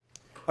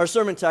Our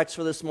sermon text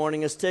for this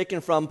morning is taken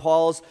from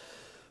Paul's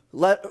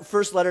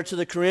first letter to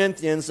the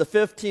Corinthians, the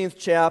 15th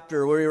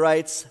chapter, where he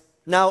writes,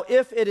 "Now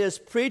if it is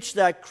preached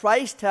that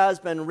Christ has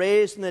been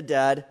raised from the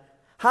dead,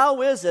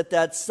 how is it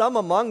that some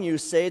among you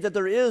say that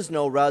there is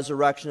no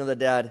resurrection of the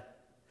dead?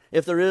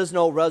 If there is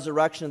no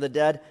resurrection of the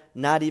dead,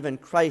 not even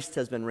Christ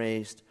has been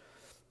raised.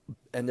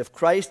 And if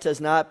Christ has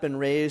not been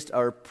raised,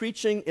 our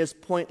preaching is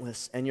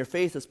pointless, and your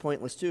faith is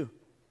pointless too.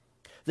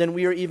 Then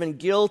we are even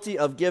guilty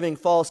of giving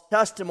false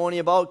testimony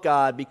about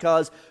God,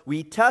 because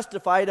we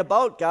testified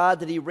about God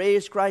that he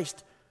raised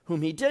Christ,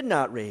 whom he did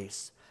not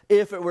raise,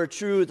 if it were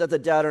true that the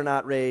dead are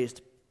not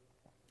raised.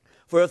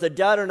 For if the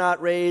dead are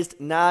not raised,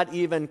 not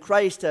even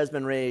Christ has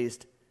been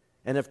raised.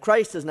 And if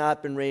Christ has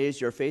not been raised,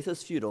 your faith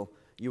is futile.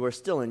 You are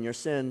still in your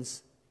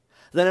sins.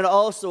 Then it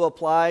also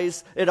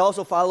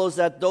follows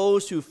that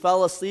those who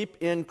fell asleep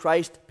in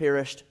Christ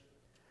perished.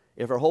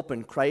 If our hope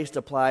in Christ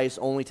applies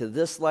only to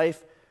this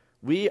life,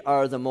 we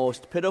are the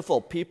most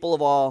pitiful people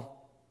of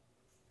all.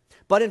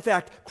 But in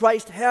fact,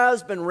 Christ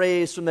has been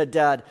raised from the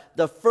dead,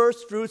 the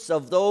first fruits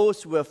of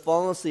those who have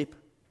fallen asleep.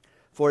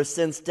 For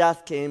since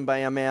death came by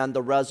a man,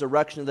 the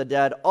resurrection of the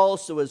dead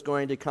also is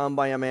going to come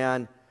by a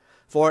man.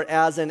 For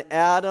as in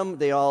Adam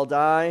they all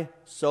die,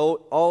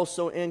 so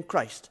also in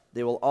Christ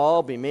they will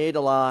all be made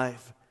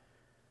alive."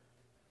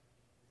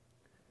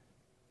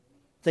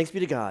 Thanks be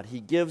to God. He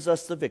gives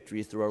us the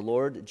victory through our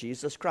Lord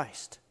Jesus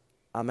Christ.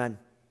 Amen.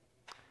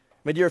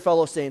 My dear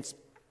fellow saints,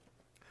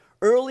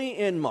 early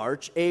in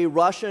March, a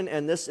Russian,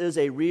 and this is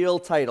a real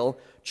title,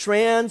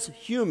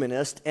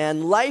 transhumanist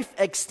and life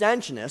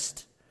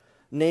extensionist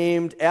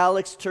named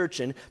Alex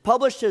Turchin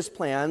published his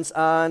plans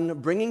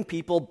on bringing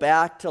people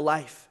back to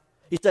life.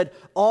 He said,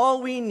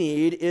 all we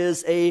need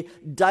is a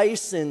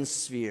Dyson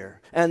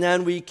sphere, and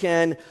then we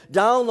can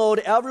download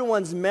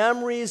everyone's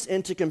memories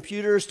into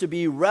computers to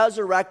be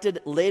resurrected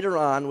later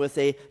on with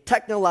a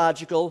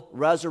technological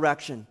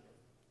resurrection.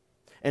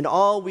 And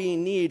all we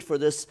need for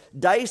this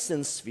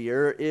Dyson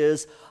sphere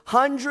is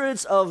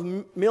hundreds of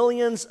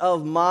millions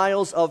of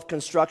miles of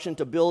construction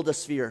to build a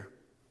sphere.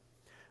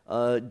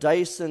 A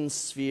Dyson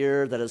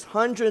sphere that is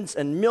hundreds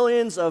and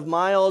millions of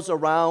miles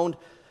around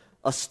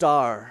a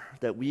star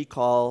that we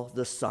call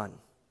the sun.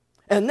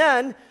 And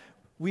then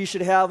we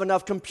should have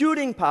enough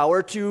computing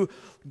power to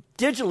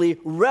digitally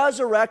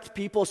resurrect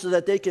people so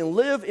that they can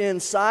live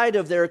inside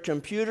of their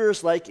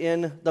computers like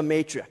in the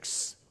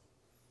Matrix.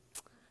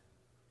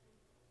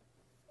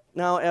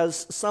 Now,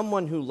 as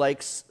someone who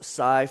likes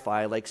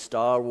sci-fi, like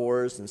Star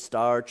Wars and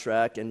Star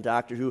Trek and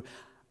Doctor Who,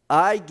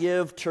 I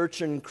give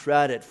Turchin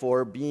credit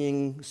for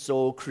being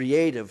so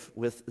creative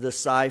with the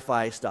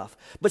sci-fi stuff.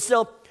 But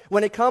still,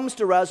 when it comes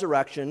to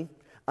resurrection,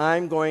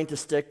 I'm going to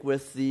stick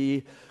with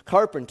the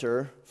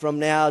carpenter from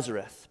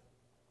Nazareth.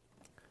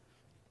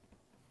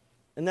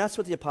 And that's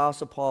what the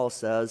Apostle Paul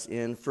says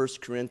in 1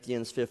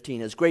 Corinthians 15,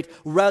 his great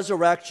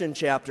resurrection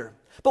chapter.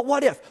 But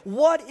what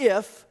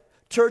if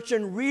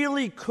Turchin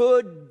really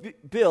could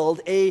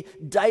build a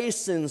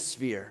Dyson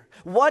sphere?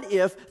 What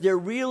if there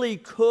really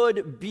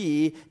could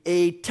be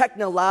a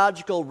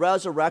technological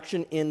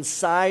resurrection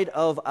inside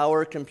of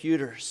our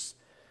computers?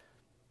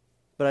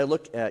 But I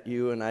look at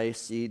you and I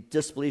see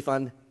disbelief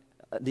on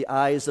the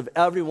eyes of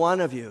every one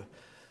of you.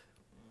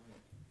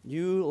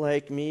 You,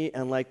 like me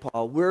and like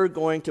Paul, we're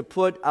going to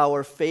put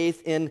our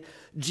faith in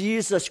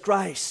Jesus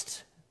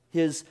Christ,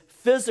 his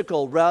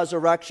physical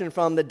resurrection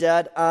from the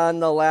dead on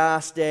the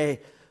last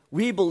day.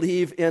 We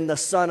believe in the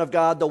Son of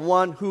God, the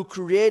one who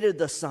created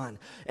the Son,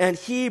 and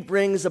he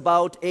brings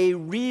about a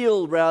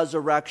real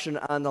resurrection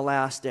on the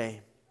last day.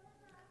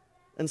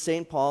 And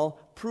St. Paul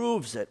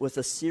proves it with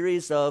a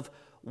series of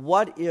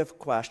what-if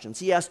questions.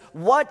 He asks,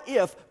 what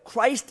if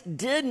Christ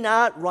did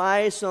not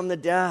rise from the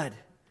dead?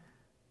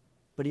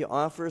 But he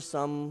offers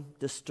some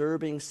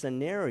disturbing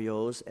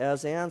scenarios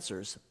as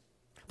answers.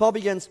 Paul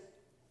begins,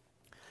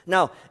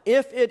 "Now,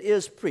 if it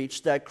is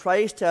preached that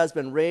Christ has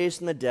been raised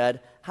from the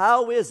dead,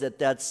 how is it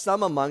that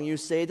some among you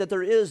say that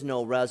there is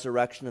no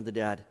resurrection of the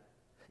dead?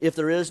 If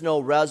there is no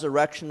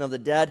resurrection of the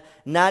dead,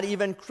 not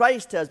even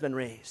Christ has been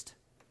raised."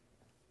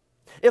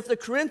 If the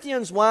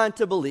Corinthians want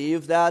to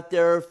believe that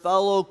their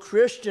fellow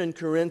Christian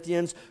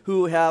Corinthians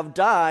who have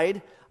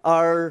died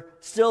are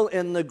still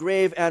in the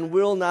grave and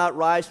will not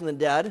rise from the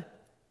dead,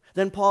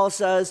 then Paul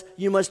says,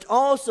 you must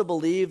also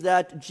believe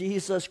that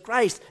Jesus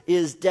Christ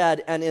is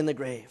dead and in the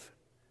grave.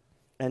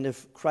 And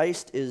if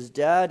Christ is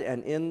dead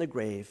and in the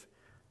grave,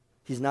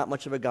 he's not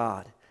much of a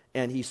God,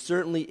 and he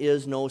certainly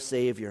is no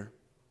Savior.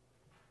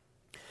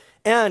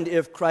 And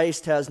if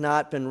Christ has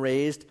not been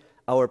raised,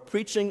 our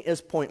preaching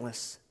is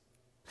pointless.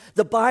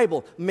 The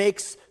Bible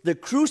makes the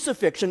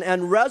crucifixion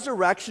and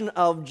resurrection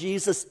of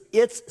Jesus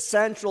its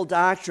central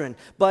doctrine.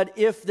 But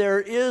if there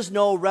is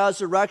no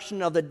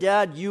resurrection of the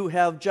dead, you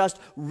have just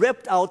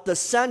ripped out the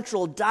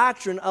central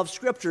doctrine of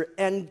Scripture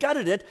and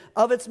gutted it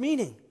of its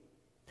meaning.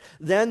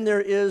 Then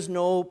there is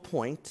no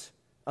point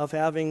of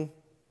having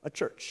a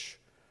church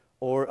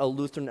or a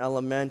Lutheran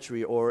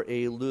elementary or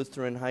a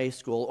Lutheran high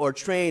school, or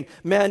train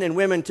men and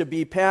women to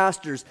be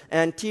pastors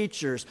and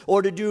teachers,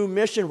 or to do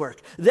mission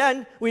work,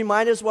 then we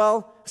might as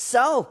well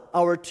sell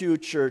our 2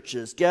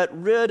 churches, get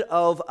rid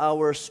of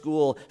our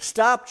school,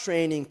 stop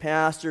training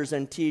pastors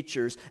and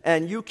teachers,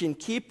 and you can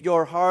keep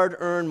your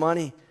hard-earned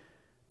money,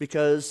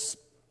 because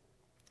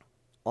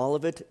all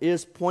of it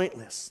is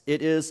pointless.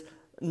 It is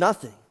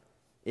nothing.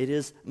 It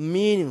is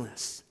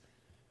meaningless.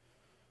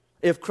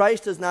 If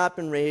Christ has not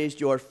been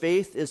raised, your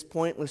faith is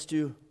pointless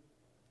too.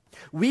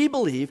 We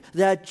believe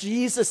that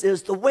Jesus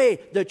is the way,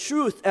 the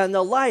truth, and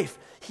the life.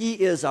 He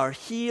is our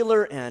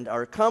healer and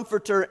our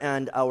comforter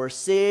and our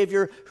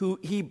Savior.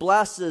 He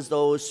blesses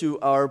those who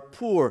are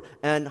poor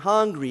and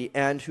hungry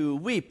and who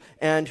weep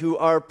and who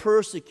are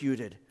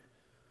persecuted.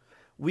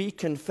 We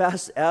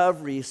confess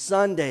every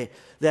Sunday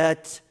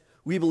that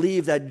we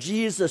believe that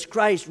Jesus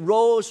Christ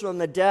rose from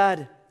the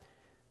dead.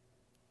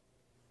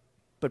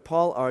 But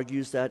Paul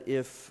argues that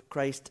if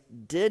Christ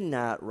did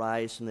not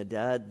rise from the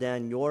dead,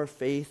 then your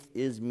faith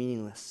is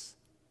meaningless.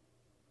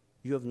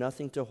 You have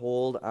nothing to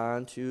hold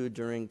on to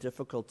during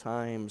difficult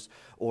times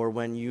or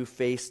when you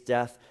face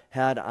death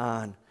head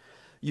on.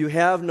 You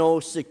have no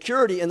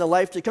security in the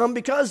life to come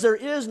because there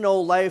is no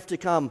life to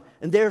come,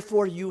 and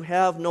therefore you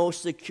have no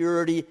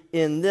security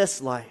in this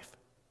life.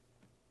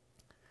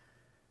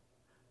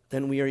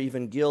 Then we are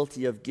even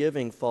guilty of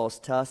giving false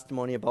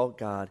testimony about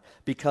God,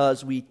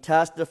 because we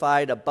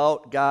testified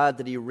about God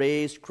that He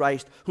raised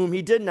Christ, whom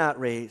He did not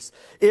raise,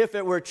 if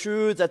it were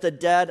true that the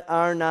dead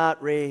are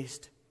not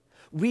raised.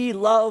 We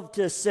love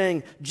to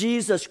sing,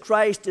 Jesus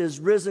Christ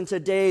is risen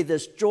today,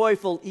 this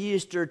joyful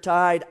Easter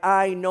tide.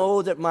 I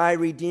know that my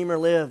Redeemer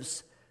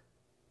lives.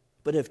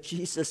 But if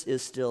Jesus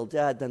is still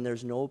dead, then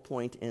there's no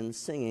point in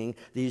singing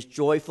these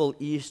joyful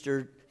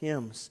Easter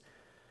hymns.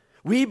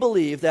 We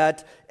believe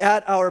that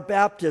at our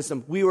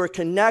baptism, we were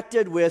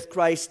connected with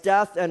Christ's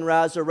death and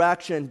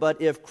resurrection,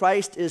 but if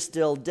Christ is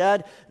still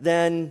dead,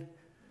 then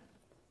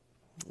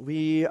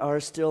we are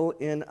still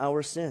in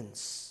our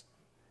sins.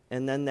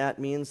 And then that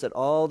means that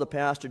all the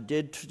pastor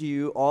did to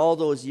you all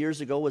those years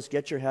ago was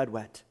get your head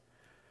wet.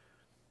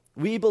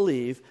 We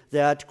believe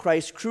that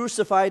Christ's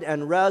crucified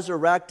and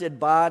resurrected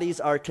bodies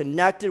are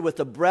connected with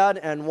the bread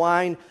and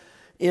wine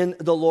in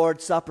the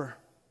Lord's Supper.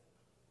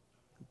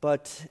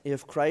 But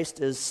if Christ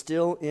is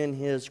still in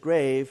His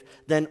grave,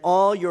 then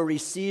all you're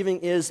receiving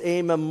is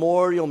a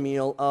memorial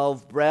meal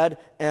of bread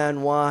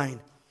and wine.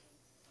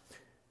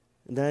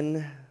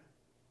 Then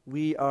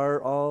we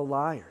are all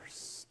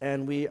liars,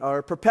 and we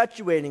are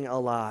perpetuating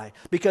a lie,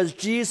 because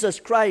Jesus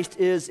Christ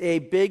is a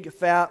big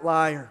fat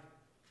liar.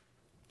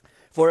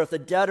 For if the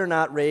dead are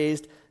not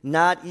raised,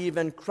 not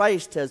even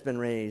Christ has been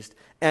raised.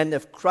 And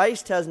if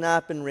Christ has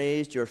not been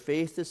raised, your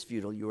faith is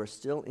futile. You are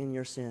still in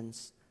your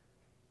sins.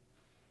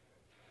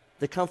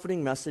 The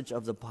comforting message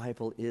of the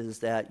Bible is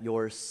that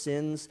your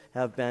sins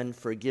have been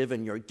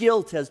forgiven. Your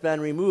guilt has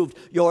been removed.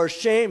 Your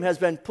shame has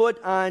been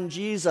put on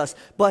Jesus.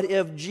 But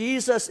if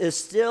Jesus is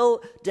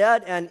still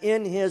dead and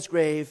in His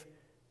grave,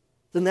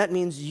 then that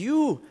means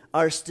you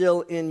are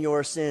still in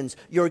your sins.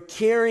 You're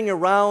carrying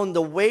around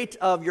the weight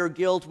of your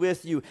guilt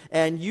with you,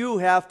 and you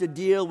have to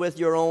deal with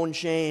your own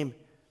shame.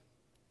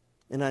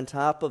 And on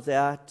top of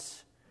that,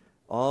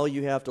 all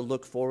you have to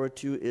look forward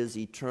to is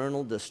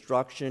eternal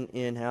destruction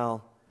in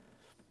hell.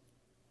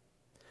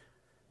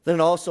 Then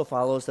it also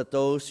follows that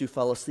those who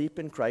fell asleep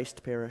in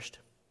Christ perished.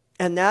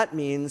 And that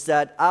means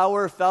that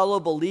our fellow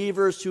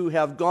believers who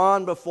have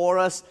gone before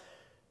us,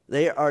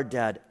 they are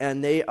dead,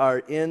 and they are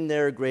in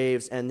their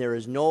graves, and there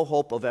is no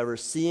hope of ever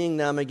seeing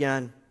them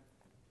again.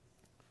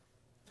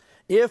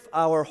 If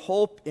our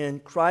hope in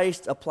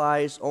Christ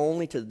applies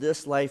only to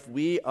this life,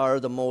 we are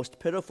the most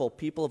pitiful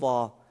people of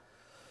all.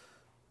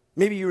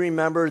 Maybe you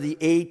remember the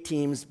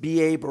A-Team's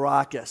B.A.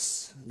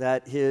 Baracus,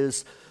 that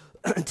his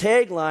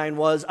tagline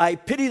was, I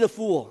pity the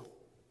fool.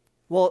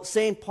 Well,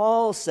 St.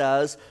 Paul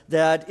says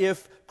that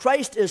if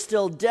Christ is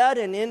still dead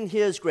and in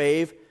His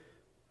grave,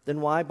 then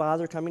why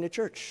bother coming to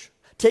church?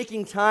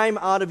 Taking time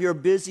out of your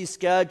busy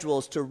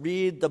schedules to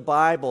read the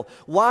Bible.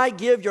 Why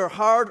give your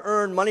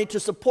hard-earned money to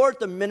support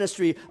the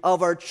ministry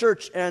of our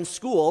church and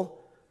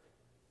school?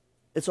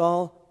 It's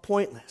all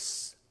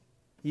pointless.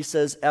 He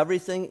says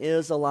everything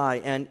is a lie.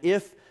 And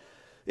if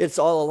it's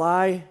all a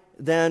lie,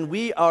 then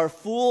we are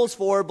fools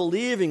for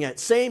believing it.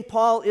 St.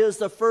 Paul is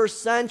the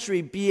first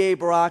century B.A.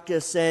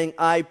 Baracus saying,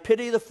 I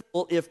pity the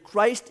fool if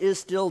Christ is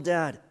still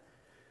dead.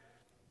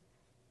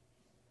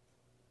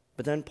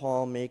 But then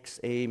Paul makes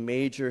a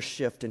major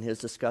shift in his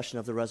discussion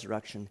of the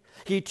resurrection.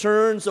 He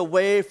turns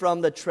away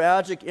from the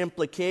tragic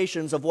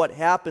implications of what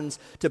happens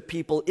to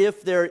people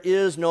if there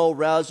is no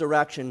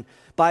resurrection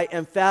by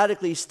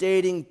emphatically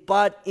stating,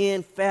 but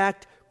in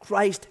fact,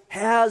 Christ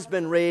has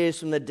been raised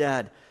from the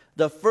dead,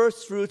 the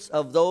first fruits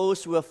of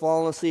those who have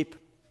fallen asleep.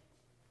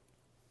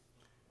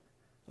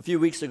 A few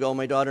weeks ago,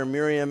 my daughter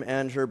Miriam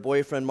and her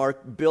boyfriend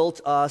Mark built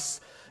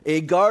us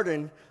a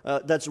garden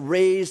that's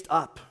raised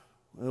up.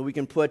 We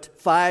can put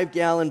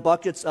 5-gallon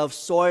buckets of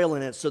soil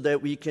in it so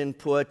that we can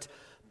put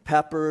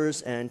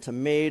peppers and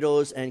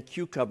tomatoes and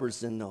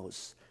cucumbers in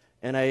those.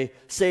 And I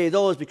say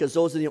those because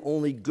those are the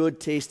only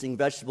good-tasting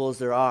vegetables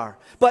there are.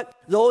 But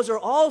those are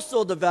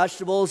also the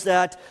vegetables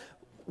that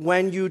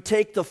when you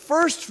take the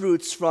first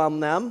fruits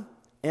from them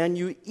and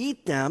you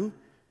eat them,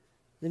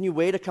 then you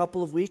wait a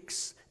couple of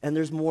weeks and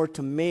there's more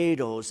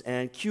tomatoes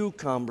and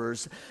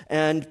cucumbers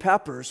and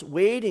peppers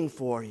waiting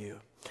for you.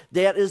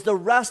 That is the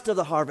rest of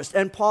the harvest.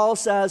 And Paul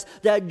says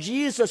that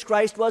Jesus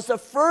Christ was the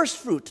first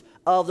fruit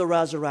of the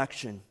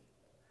resurrection.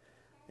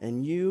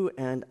 And you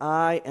and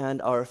I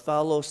and our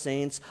fellow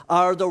saints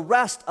are the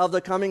rest of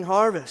the coming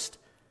harvest.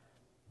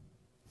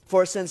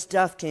 For since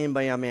death came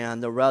by a man,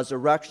 the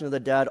resurrection of the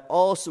dead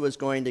also is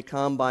going to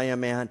come by a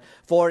man.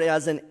 For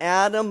as in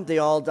Adam they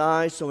all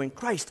die, so in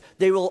Christ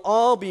they will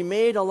all be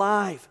made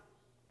alive.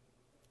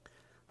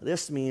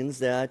 This means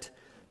that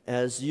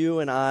as you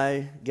and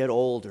I get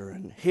older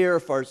and hair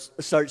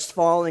starts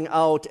falling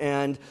out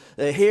and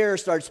the hair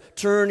starts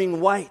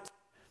turning white,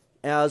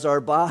 as our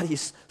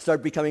bodies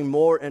start becoming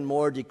more and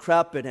more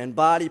decrepit and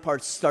body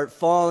parts start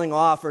falling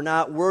off or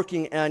not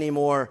working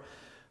anymore,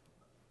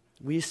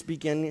 we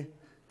begin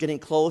getting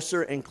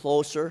closer and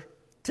closer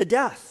to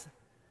death.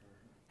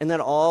 And that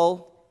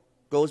all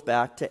goes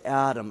back to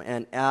Adam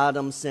and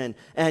Adam's sin.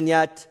 And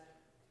yet,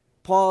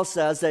 Paul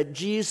says that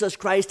Jesus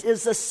Christ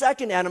is the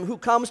second Adam who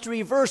comes to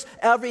reverse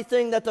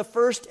everything that the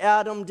first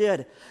Adam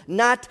did,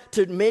 not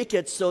to make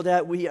it so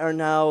that we are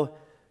now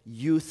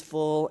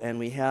youthful and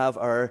we have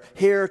our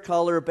hair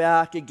color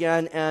back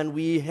again and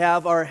we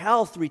have our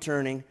health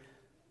returning.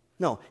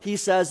 No, he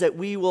says that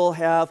we will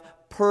have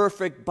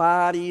perfect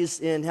bodies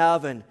in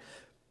heaven.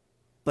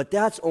 But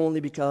that's only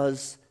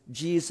because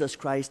Jesus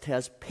Christ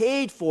has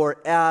paid for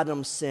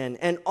Adam's sin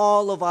and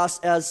all of us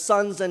as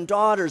sons and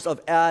daughters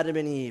of Adam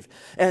and Eve.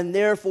 And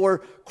therefore,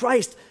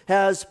 Christ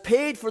has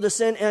paid for the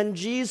sin, and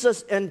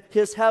Jesus and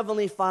his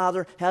heavenly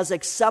Father has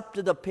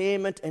accepted the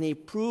payment, and he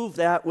proved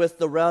that with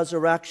the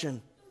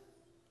resurrection.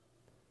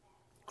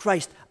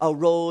 Christ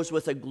arose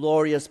with a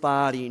glorious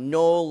body,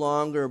 no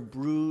longer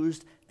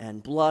bruised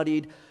and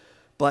bloodied,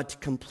 but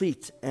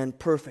complete and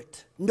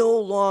perfect, no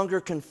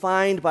longer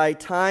confined by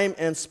time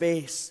and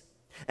space.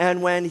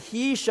 And when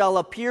he shall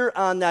appear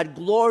on that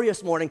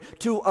glorious morning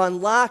to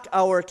unlock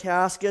our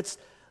caskets,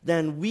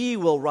 then we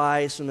will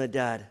rise from the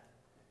dead,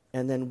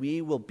 and then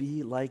we will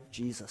be like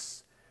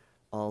Jesus.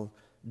 All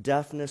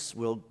deafness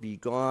will be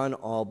gone,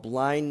 all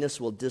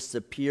blindness will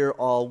disappear,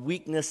 all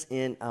weakness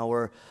in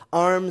our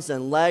arms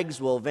and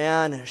legs will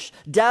vanish.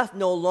 Death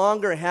no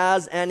longer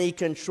has any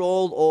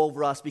control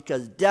over us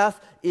because death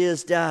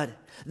is dead.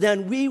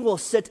 Then we will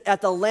sit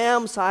at the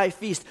Lamb's high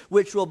feast,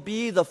 which will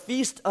be the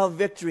feast of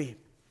victory.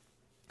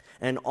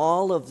 And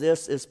all of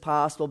this is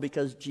possible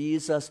because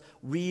Jesus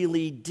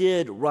really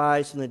did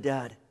rise from the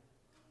dead.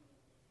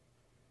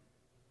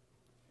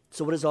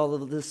 So what does all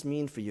of this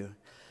mean for you?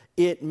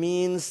 It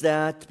means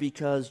that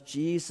because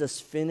Jesus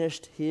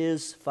finished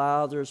his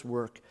Father's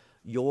work,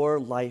 your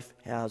life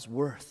has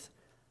worth.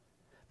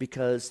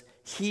 Because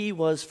he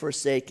was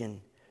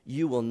forsaken,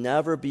 you will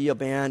never be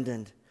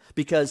abandoned.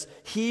 Because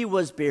he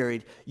was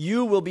buried,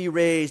 you will be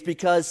raised.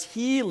 Because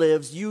he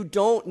lives, you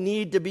don't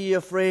need to be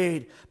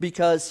afraid.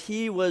 Because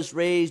he was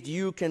raised,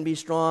 you can be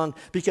strong.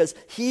 Because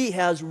he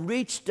has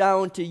reached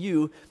down to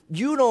you,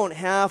 you don't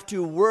have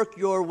to work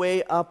your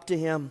way up to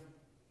him.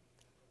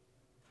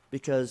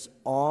 Because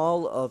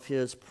all of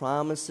his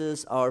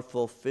promises are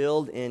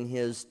fulfilled in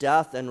his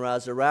death and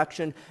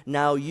resurrection.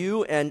 Now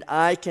you and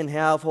I can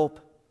have hope.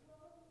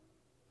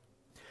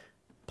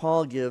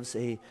 Paul gives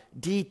a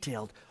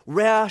detailed,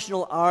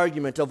 rational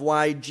argument of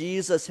why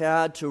Jesus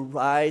had to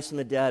rise from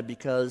the dead,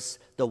 because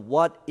the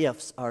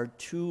what-ifs are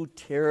too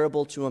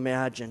terrible to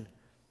imagine.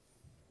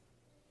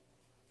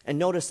 And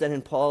notice that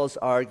in Paul's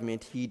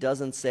argument, he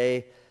doesn't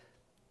say,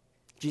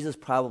 Jesus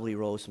probably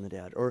rose from the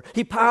dead, or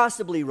he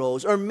possibly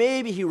rose, or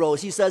maybe he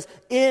rose. He says,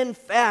 in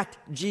fact,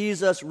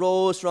 Jesus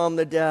rose from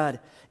the dead.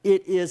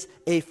 It is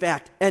a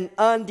fact, an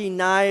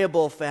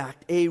undeniable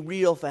fact, a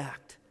real fact.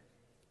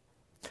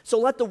 So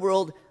let the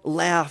world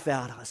laugh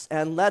at us,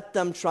 and let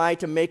them try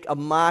to make a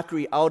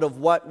mockery out of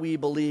what we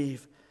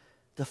believe.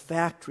 The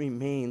fact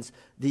remains,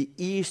 the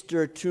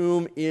Easter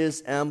tomb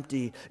is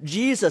empty.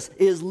 Jesus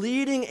is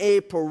leading a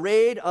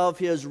parade of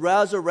his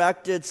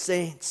resurrected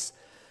saints.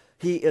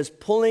 He is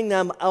pulling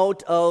them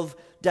out of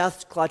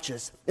death's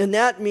clutches. And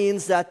that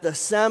means that the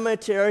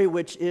cemetery,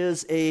 which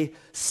is a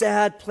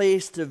sad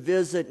place to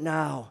visit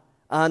now,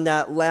 on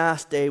that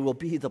last day will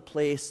be the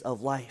place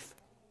of life.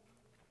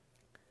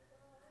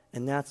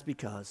 And that's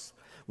because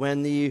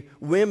when the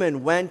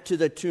women went to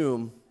the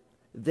tomb,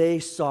 they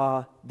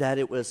saw that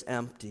it was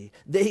empty.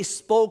 They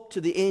spoke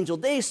to the angel.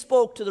 They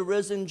spoke to the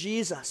risen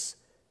Jesus.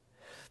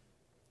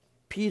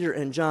 Peter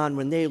and John,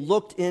 when they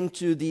looked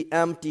into the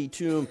empty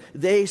tomb,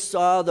 they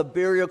saw the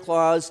burial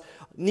cloths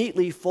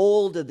neatly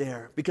folded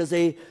there, because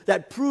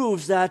that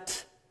proves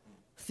that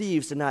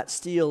thieves did not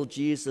steal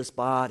Jesus'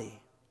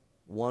 body.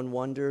 One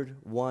wondered,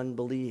 one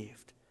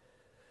believed.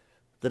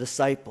 The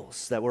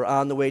disciples that were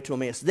on the way to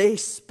Emmaus, they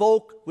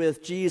spoke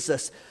with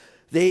Jesus.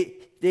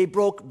 They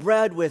broke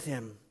bread with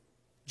him.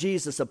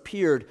 Jesus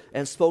appeared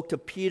and spoke to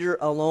Peter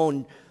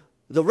alone.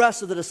 The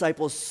rest of the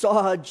disciples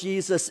saw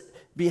Jesus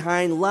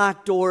behind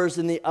locked doors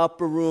in the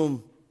upper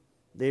room.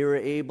 They were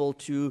able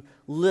to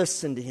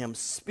listen to him,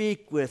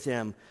 speak with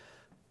him,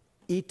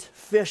 eat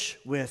fish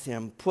with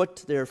him, put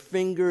their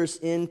fingers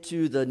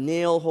into the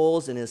nail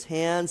holes in his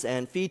hands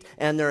and feet,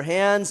 and their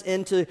hands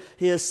into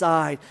his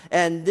side.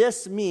 And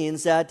this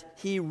means that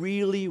he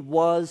really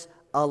was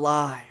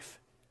alive.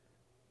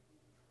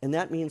 And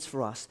that means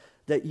for us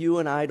that you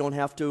and I don't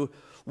have to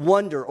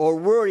wonder or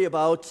worry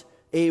about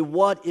a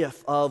what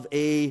if of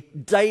a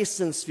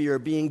Dyson sphere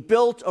being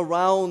built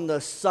around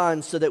the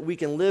sun so that we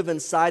can live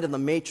inside of the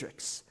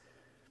matrix.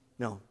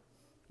 No,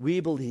 we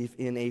believe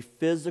in a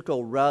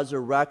physical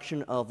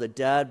resurrection of the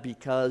dead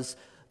because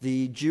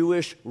the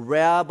Jewish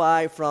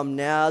rabbi from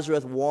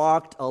Nazareth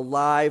walked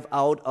alive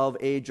out of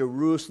a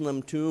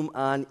Jerusalem tomb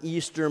on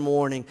Easter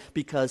morning.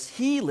 Because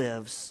he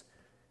lives,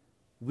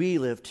 we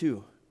live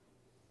too.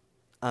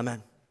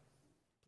 Amen.